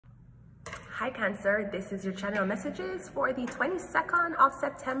Hi Cancer, this is your channel messages for the 22nd of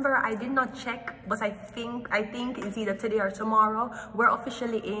September. I did not check, but I think it's either today or tomorrow. We're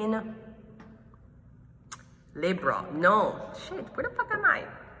officially in Libra. No, shit, where the fuck am I?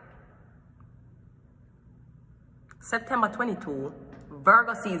 September 22,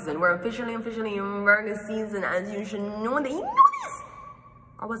 Virgo season. We're officially in Virgo season, as you should know. You know this?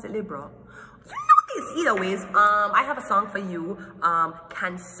 Or was it Libra? Either ways, I have a song for you,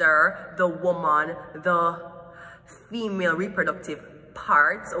 Cancer, the woman, the female reproductive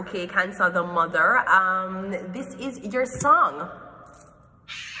parts, okay, Cancer, the mother. This is your song.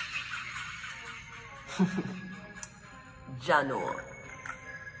 Jano.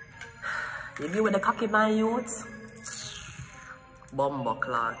 You be with the cocky man youth? Bumbo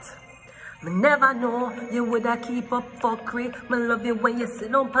clot. Me never know you woulda keep up fuckery. Me love you when you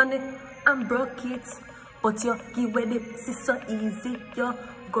sit down on it and broke it. But you give with it, it's so easy. You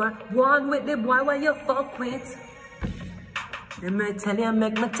go one with the boy when you fuck with. Let me tell you,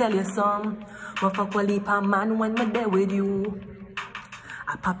 make me tell you some. But fuck will leap a man when me there with you.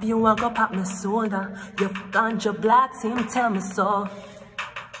 I pop you and go pop my shoulder. You ganja black, him tell me so.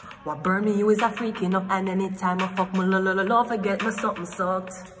 What burn me you is a freaking up, and anytime I fuck me love forget me something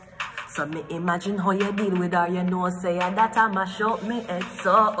sucked. So me imagine how you deal with her, you know, say that I mash up me head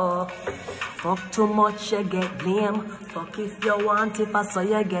so. Fuck too much, you get lame. Fuck if you want, if I saw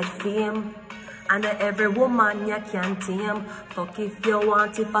you get fame. And every woman you can tame. Fuck if you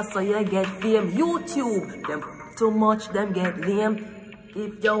want, if I saw you get fame. YouTube, them too much, them get lame.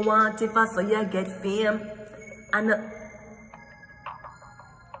 If you want, if I saw you get fame. And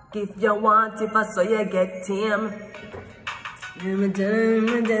if you want, if I saw you get tame.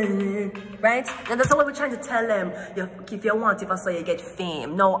 Right? And that's what we're trying to tell them. If you want, if I saw you get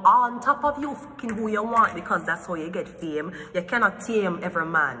fame. Now, on top of you fucking who you want, because that's how you get fame, you cannot tame every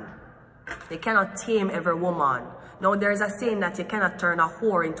man. You cannot tame every woman. Now, there's a saying that you cannot turn a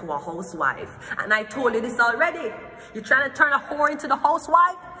whore into a housewife. And I told you this already. You're trying to turn a whore into the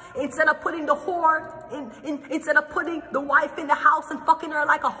housewife? Instead of putting the whore instead of putting the wife in the house and fucking her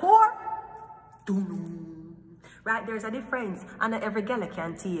like a whore? Right, there's a difference, and not every girl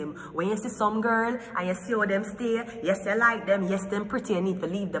can tame. When you see some girl and you see how them stay, yes you like them, yes them pretty, you need to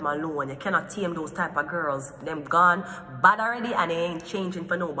leave them alone. You cannot tame those type of girls. Them gone bad already and they ain't changing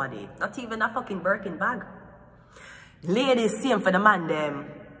for nobody. Not even a fucking Birkin bag. Ladies, same for the man them.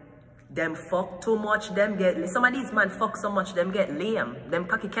 Them fuck too much, them get, some of these men fuck so much, them get lame. Them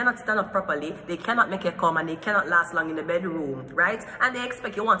cocky cannot stand up properly, they cannot make you come, and they cannot last long in the bedroom, right? And they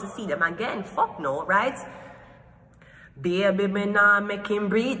expect you want to see them again. Fuck no, right? Baby, me nah make him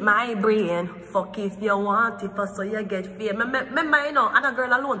breathe my brain. Fuck if you want, if I saw you get fame. Remember, you know, and a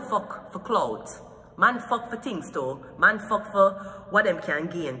girl alone fuck for clout. Man fuck for things too. Man fuck for what them can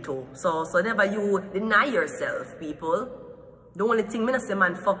gain too. So never you deny yourself, people. The only thing me not say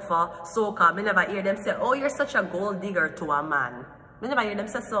man fuck for, so-called, me never hear them say, oh, you're such a gold digger to a man. Me never hear them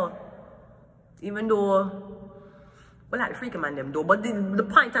say so. Even though, well, like the freaking man them though. But the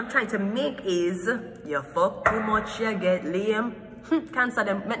point I'm trying to make is, you fuck too much, you get lame. Cancer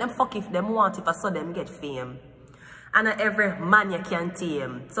them, make them fuck if them want, if I saw them get fame. And every man you can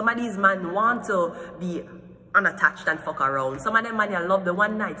tame. Some of these men want to be unattached and fuck around. Some of them man you love the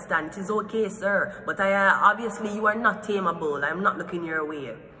one night stand. It is okay, sir. But obviously you are not tameable. I'm not looking your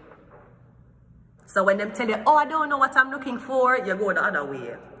way. So when them tell you, oh, I don't know what I'm looking for, you go the other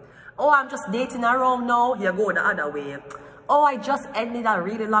way. Oh, I'm just dating around now, you go the other way. Oh, I just ended a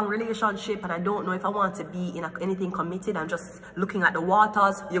really long relationship and I don't know if I want to be in anything committed. I'm just looking at the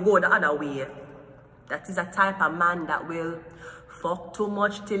waters, you go the other way. That is a type of man that will fuck too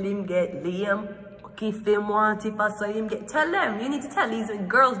much till him get lame. Okay, if him want, if I saw him get... Tell them, you need to tell these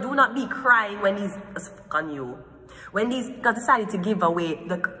girls, do not be crying when he's fuck on you. When these guys decided to give away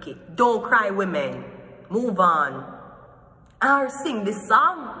the... Okay, don't cry, women. Move on. Or sing this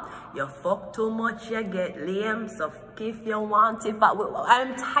song. You fuck too much, you get lame. So if you want,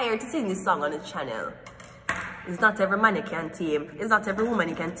 I'm tired to sing this song on the channel. It's not every man you can tame. It's not every woman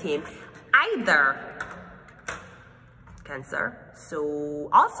you can tame either. Cancer. So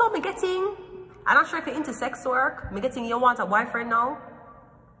also me getting, I'm not sure if you're into sex work. Me getting you want a boyfriend now.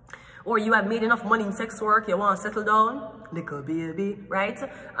 Or you have made enough money in sex work, you want to settle down, little baby, right?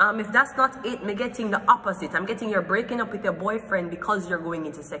 If that's not it, me getting the opposite. I'm getting you're breaking up with your boyfriend because you're going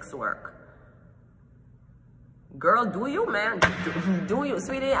into sex work. Girl, do you, man? Do you,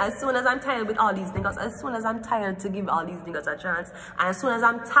 sweetie? As soon as I'm tired with all these niggas, as soon as I'm tired to give all these niggas a chance, and as soon as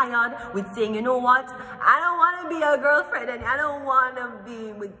I'm tired with saying, you know what? I don't want to be a girlfriend and I don't want to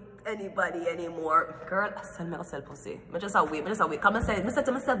be with anybody anymore. Girl, I sell pussy. I just wait. Come and say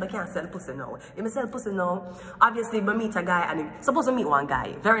to myself, I can't sell pussy now. If I sell pussy now, obviously I meet a guy and I'm supposed to meet one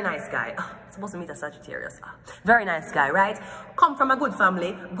guy. Very nice guy. Supposed to meet a Sagittarius. Very nice guy, right? Come from a good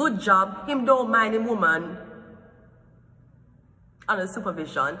family, good job, him don't mind him woman. Under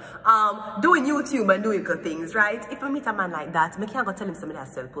supervision, doing YouTube and doing good things, right? If I meet a man like that, I can't go tell him somebody I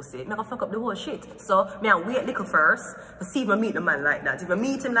sell pussy. I go fuck up the whole shit. So I wait little first to see if I meet the man like that. If I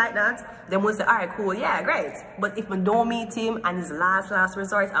meet him like that, then we'll say, alright, cool, yeah, great. But if I don't meet him and his last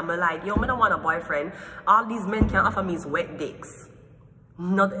resort, I'm like, yo, I don't want a boyfriend. All these men can offer me is wet dicks.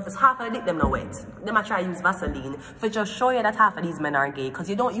 Not, it's half of the dick them no wet. Them I try to use Vaseline for just show you that half of these men are gay, because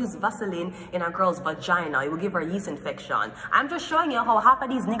you don't use Vaseline in a girl's vagina, it will give her a yeast infection. I'm just showing you how half of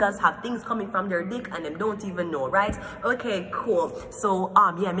these niggas have things coming from their dick and them don't even know, right? Okay, cool. So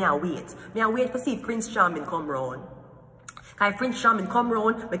yeah, me I wait to see if Prince Charming come round. If Prince Charming come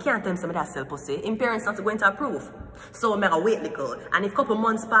round, I can't tell him somebody that sell pussy. His parents not going to approve. So I wait little. And if a couple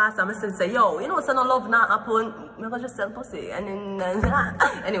months pass, I'm still say, yo, you know, so no love not happen, I'm gonna just sell pussy. And then,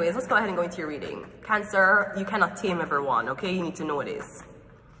 anyways, let's go ahead and go into your reading. Cancer, you cannot tame everyone, okay? You need to know this.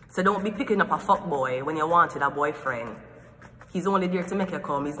 So don't be picking up a fuckboy when you wanted a boyfriend. He's only there to make you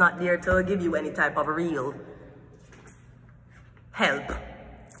come. He's not there to give you any type of real help.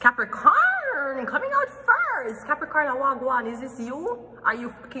 Capricorn, coming out first. Capricorn, I walk one. Is this you? Are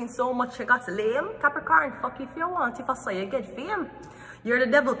you fucking so much you got lame? Capricorn, fuck if you want. If I saw you get fame. You're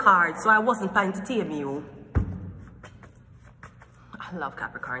the devil card, so I wasn't planning to tame you. I love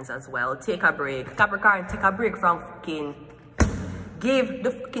Capricorns as well. Take a break. Capricorn, take a break from fucking. Give the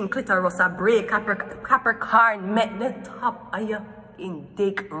fucking clitoris a break. Capricorn, make the top of your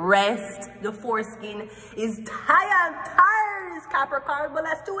dick rest. The foreskin is tired. Capricorn, but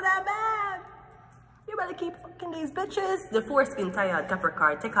let's do that, man. You better keep fucking these bitches. The foreskin tired,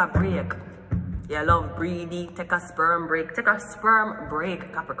 Capricorn. Take a break. Yeah, love greedy. Take a sperm break. Take a sperm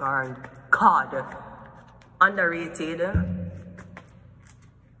break, Capricorn. God. Underrated.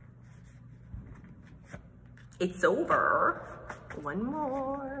 It's over. One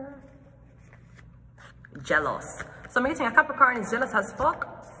more. Jealous. So maybe think a Capricorn is jealous as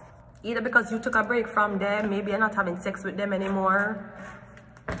fuck. Either because you took a break from them, maybe you're not having sex with them anymore.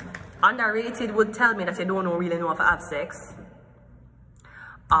 Underrated would tell me that you don't really know if I have sex.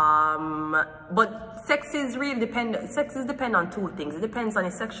 But sex is really dependent. Sex is dependent on two things. It depends on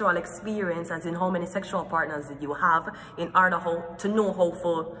your sexual experience, as in how many sexual partners that you have, in order to know how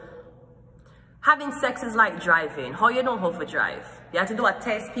for. Having sex is like driving. How you know how to drive? You have to do a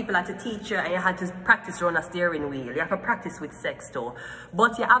test, people have to teach you, and you have to practice run a steering wheel. You have to practice with sex too.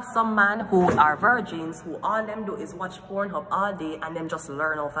 But you have some men who are virgins who all them do is watch Pornhub all day and them just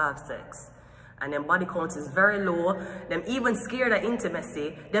learn how to have sex. And them body count is very low. Them even scared of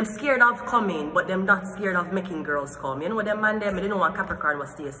intimacy. Them scared of coming, but them not scared of making girls come. You know what them man them, they don't want Capricorn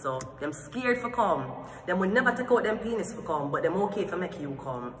was stay so. Them scared for come. Them would never take out them penis for come, but them okay for make you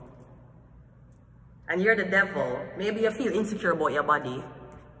come. And you're the devil. Maybe you feel insecure about your body.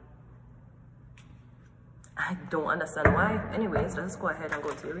 I don't understand why. Anyways, let's go ahead and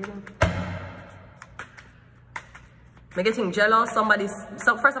go to your reading. I'm getting jealous.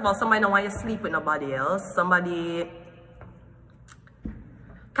 So first of all, somebody don't want you to sleep with nobody else.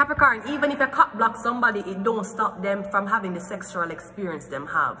 Capricorn, even if you cock block somebody, it don't stop them from having the sexual experience them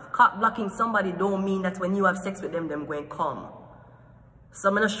have. Cock blocking somebody don't mean that when you have sex with them going to come. So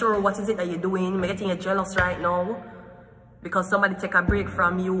I'm not sure what is it that you're doing. I'm getting jealous right now because somebody take a break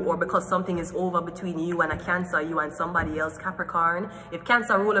from you, or because something is over between you and a Cancer, you and somebody else, Capricorn. If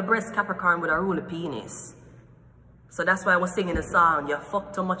Cancer rule a breast, Capricorn would rule a penis. So that's why I was singing the song, you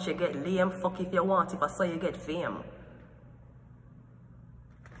fuck too much, you get lame. Fuck if you want, if I saw you get fame.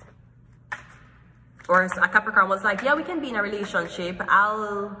 Or a Capricorn was like, yeah, we can be in a relationship.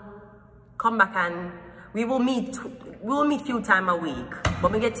 I'll come back and we will meet few times a week.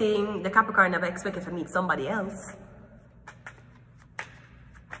 But we're getting the Capricorn never expected to meet somebody else.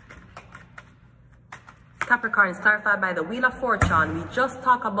 Capricorn is clarified by the Wheel of Fortune. We just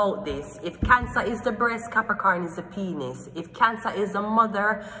talk about this. If Cancer is the breast, Capricorn is the penis. If Cancer is the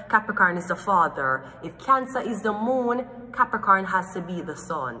mother, Capricorn is the father. If Cancer is the moon, Capricorn has to be the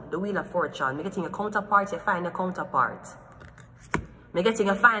sun. The Wheel of Fortune. We're getting a counterpart, you find a counterpart. We're getting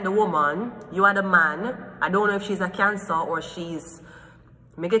a find a woman, you are the man. I don't know if she's a Cancer or she's.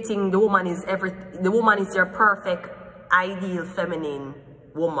 We're getting the woman is your perfect, ideal, feminine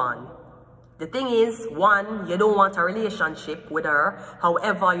woman. The thing is, one, you don't want a relationship with her.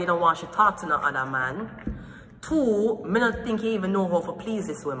 However, you don't want to talk to no other man. Two, I don't think you even know how to please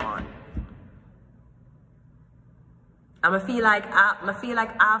this woman. And I feel like if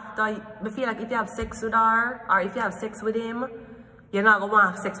you have sex with her, or if you have sex with him, you're not gonna want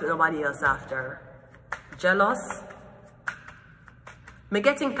to have sex with nobody else after. Jealous? Me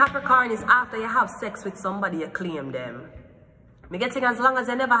getting Capricorn is after you have sex with somebody, you claim them. Me getting as long as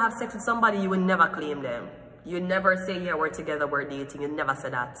you never have sex with somebody, you will never claim them. You never say, yeah, we're together, we're dating. You never say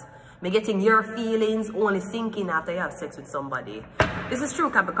that. Me getting your feelings only sinking after you have sex with somebody. This is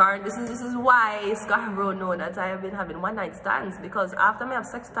true, Capricorn. This is why Scarborough know that I have been having one-night stands. Because after me have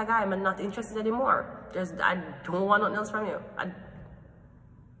sex with a guy, I'm not interested anymore. I don't want nothing else from you.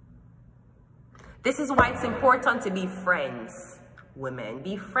 This is why it's important to be friends. Women,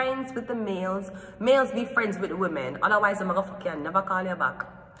 be friends with the males. Males, be friends with the women. Otherwise, I'm gonna fuck you and never call you back.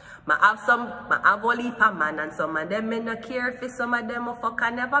 I have only a man, and some of them may not care for some of them. I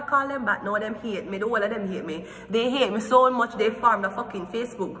never call them back. No, them hate me. The whole of them hate me. They hate me so much they formed a fucking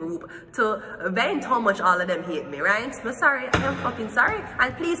Facebook group to vent how much all of them hate me, right? But sorry, I am fucking sorry.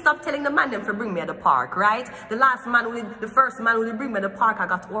 And please stop telling the man them to bring me at the park, right? The first man who did bring me at the park, I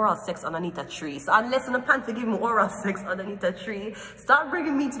got oral sex underneath a tree. So unless in the plan to give me oral sex underneath a tree, stop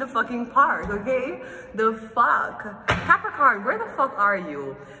bringing me to the fucking park, okay? The fuck? Capricorn, where the fuck are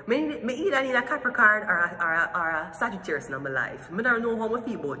you? Me either need a Capricorn or a Sagittarius in my life. I don't know how I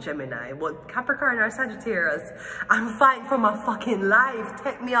feel about Gemini, but Capricorn or Sagittarius, I'm fighting for my fucking life.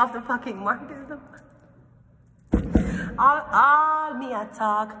 Take me off the fucking market. All me a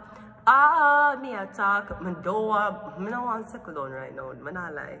talk. I don't want to settle down right now. I'm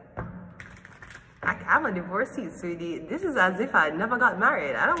not lie. I'm a divorcee, sweetie. This is as if I never got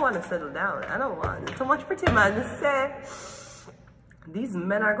married. I don't want to settle down. I don't want too much pretty man to say. These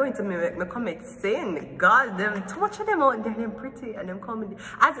men are going to make me commit sin. God, them too much of them out there, them pretty and them comedy.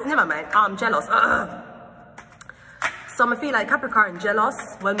 Never mind, I'm jealous. So I feel like Capricorn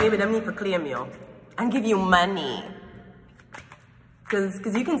jealous. Well, maybe them need to claim you and give you money.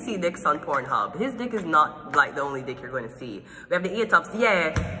 Because you can see dicks on Pornhub. His dick is not like the only dick you're going to see. We have the 8-ups.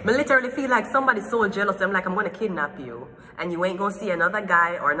 Yeah, I literally feel like somebody's so jealous. I'm like, I'm going to kidnap you. And you ain't going to see another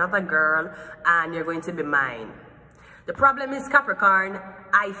guy or another girl. And you're going to be mine. The problem is, Capricorn,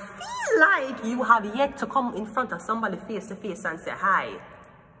 I feel like you have yet to come in front of somebody face to face and say, hi,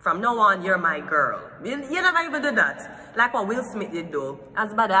 from now on, you're my girl. You never even did that. Like what Will Smith did though.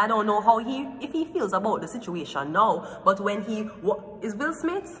 As bad, I don't know if he feels about the situation now. But when is Will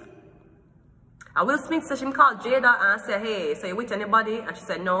Smith? And Will Smith said she called Jada and said, hey, so you with anybody? And she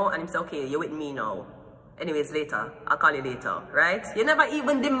said, no. And he said, okay, you're with me now. Anyways, later. I'll call you later, right? You never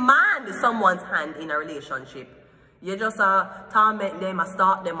even demand someone's hand in a relationship. You just torment them,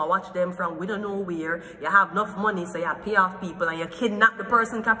 stalk them, watch them from we don't know where. You have enough money, so you pay off people and you kidnap the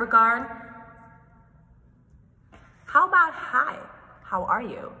person, Capricorn. How about hi? How are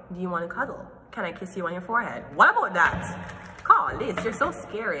you? Do you want to cuddle? Can I kiss you on your forehead? What about that? Call Liz, you're so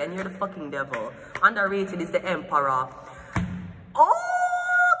scary and you're the fucking devil. Underrated is the emperor.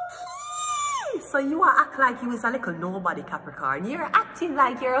 So you are act like you is a little nobody, Capricorn. You're acting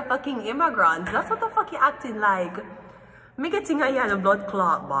like you're a fucking immigrant. That's what the fuck you're acting like. Me getting a the blood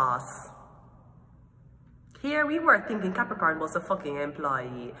clot, boss. Here we were thinking Capricorn was a fucking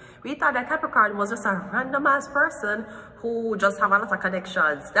employee. We thought that Capricorn was just a random ass person who just have a lot of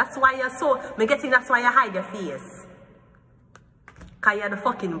connections. That's why you're so, that's why you hide your face. Cause you're the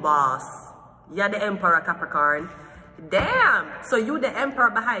fucking boss. You're the emperor, Capricorn. Damn! So you the emperor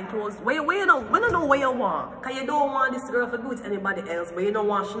behind closed. We don't know where you want. Cause you don't want this girl to do with anybody else, but you don't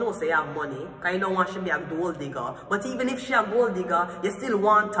want she know say you have money. Cause you don't want she be a gold digger. But even if she a gold digger, you still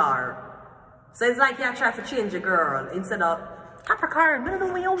want her. So it's like you try to change a girl instead of Capricorn, we don't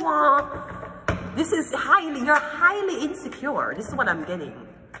know where you want. This is you're highly insecure. This is what I'm getting.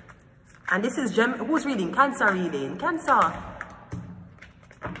 And this is who's reading? Cancer reading. Cancer.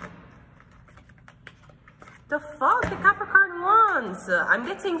 The fuck the Capricorn wants? I'm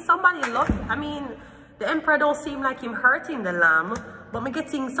getting somebody the emperor don't seem like him hurting the lamb, but I'm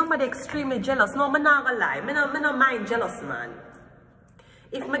getting somebody extremely jealous. No, I'm not gonna lie. I don't mind jealous, man.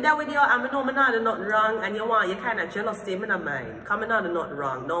 If I'm there with you and I know I'm not nothing wrong and you kind of jealous, I don't mind. Because I'm not nothing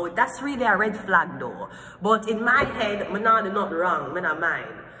wrong. No, that's really a red flag though. But in my head, I'm not nothing wrong. I don't mind.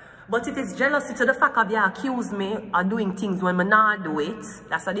 But if it's jealousy to the fact of you accuse me of doing things when I not do it,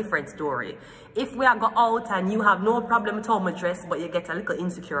 that's a different story. If we go out and you have no problem with how I dress, but you get a little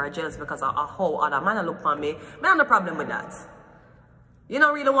insecure or jealous because of how other man look for me, I have no problem with that. You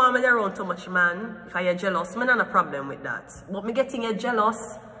don't really want me around too much, man, because you're jealous. I have no problem with that. But me getting you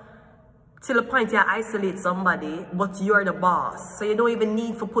jealous till the point you isolate somebody, but you're the boss. So you don't even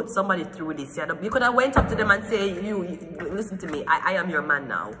need to put somebody through this. You could have went up to them and say, you listen to me, I am your man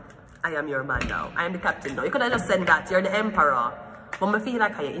now. I am your man now. I am the captain now. You could have just said that. You're the emperor. But I feel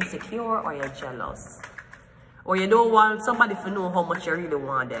like, are you insecure or you're jealous? Or you don't want somebody to know how much you really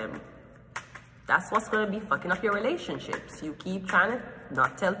want them. That's what's going to be fucking up your relationships. You keep trying to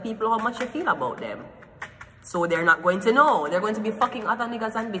not tell people how much you feel about them. So they're not going to know. They're going to be fucking other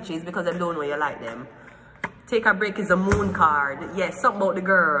niggas and bitches because they don't know you like them. Take a break is the moon card. Yes, something about the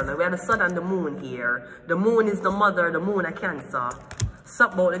girl. We have the sun and the moon here. The moon is the mother, the moon a Cancer.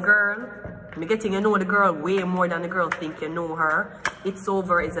 Something about the girl. Me getting you know the girl way more than the girl think you know her. It's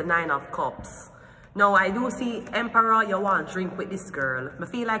over is a 9 of Cups. Now I do see Emperor, you want to drink with this girl. I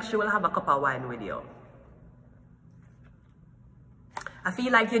feel like she will have a cup of wine with you. I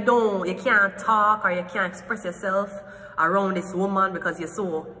feel like you can't talk or you can't express yourself around this woman because you're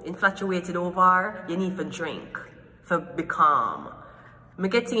so infatuated over her. You need to drink, to be calm. Me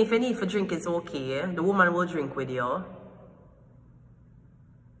getting if you need to drink, it's okay. The woman will drink with you.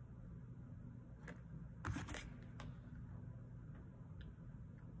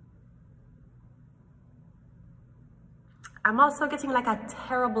 I'm also getting like a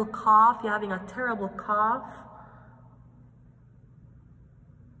terrible cough. You're having a terrible cough.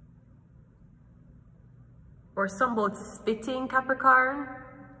 Or some about spitting, Capricorn.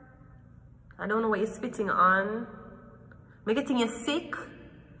 I don't know what you're spitting on. I'm getting you sick.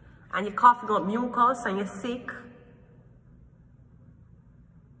 And you're coughing up mucus and you're sick.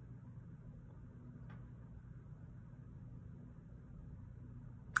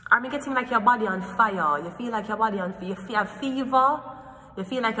 I'm getting like your body on fire. You feel like your body on fire. You feel fever. You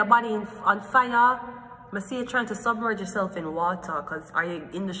feel like your body on fire. I see you trying to submerge yourself in water because are you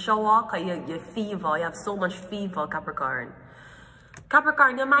in the shower? Because you fever. You have so much fever, Capricorn.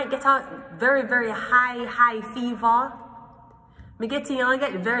 Capricorn, you might get a very, very high fever. Me getting you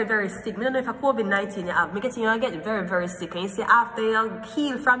get very, very sick. I don't know if a COVID-19 you have. Me getting you get very, very sick. And you see after you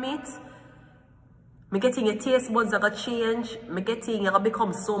heal from it, me getting your taste buds are gonna change. Me getting you gonna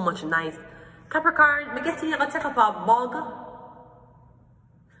become so much nice. Capricorn, me getting you gonna take up a bug.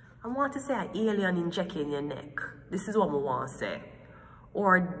 I want to say an alien injecting your neck. This is what I want to say.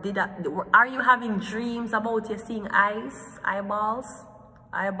 Or are you having dreams about you seeing eyes? Eyeball?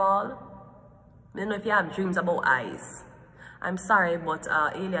 I don't know if you have dreams about eyes. I'm sorry, but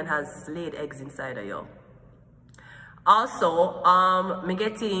alien has laid eggs inside of you. Also, me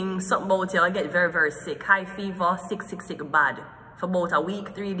getting something about you. I get very, very sick. High fever, sick, bad. For about a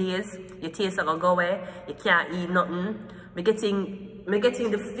week, 3 days. Your taste are gonna go away. You can't eat nothing. Me getting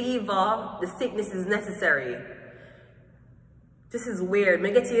the fever, the sickness is necessary. This is weird.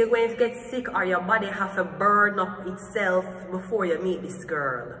 Me getting you going to get sick or your body have to burn up itself before you meet this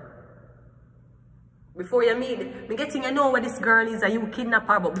girl. Before you meet, me getting you know what this girl is, and you kidnap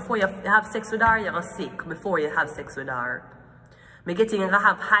her, but before you have sex with her, you're sick before you have sex with her. Me getting you gonna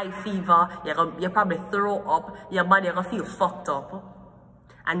have high fever, you probably throw up, your body gonna feel fucked up.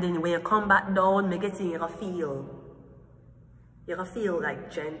 And then when you come back down, me getting you gonna feel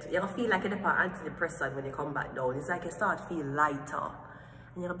like gentle. You're gonna feel like you're on antidepressant when you come back down. It's like you start to feel lighter.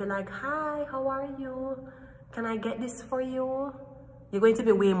 And you're gonna be like, hi, how are you? Can I get this for you? You're going to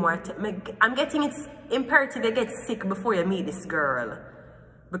be way more. I'm getting it's imperative you get sick before you meet this girl.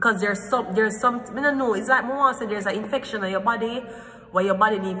 Because there's some, I don't know, it's like I want to say there's an infection in your body where your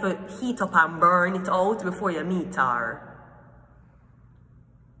body needs to heat up and burn it out before you meet her.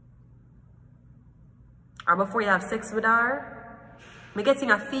 Or before you have sex with her. Me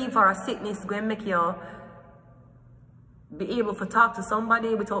getting a fever or sickness going to make you be able to talk to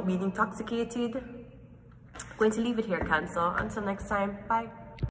somebody without being intoxicated. I'm going to leave it here, Cancer. Until next time, bye.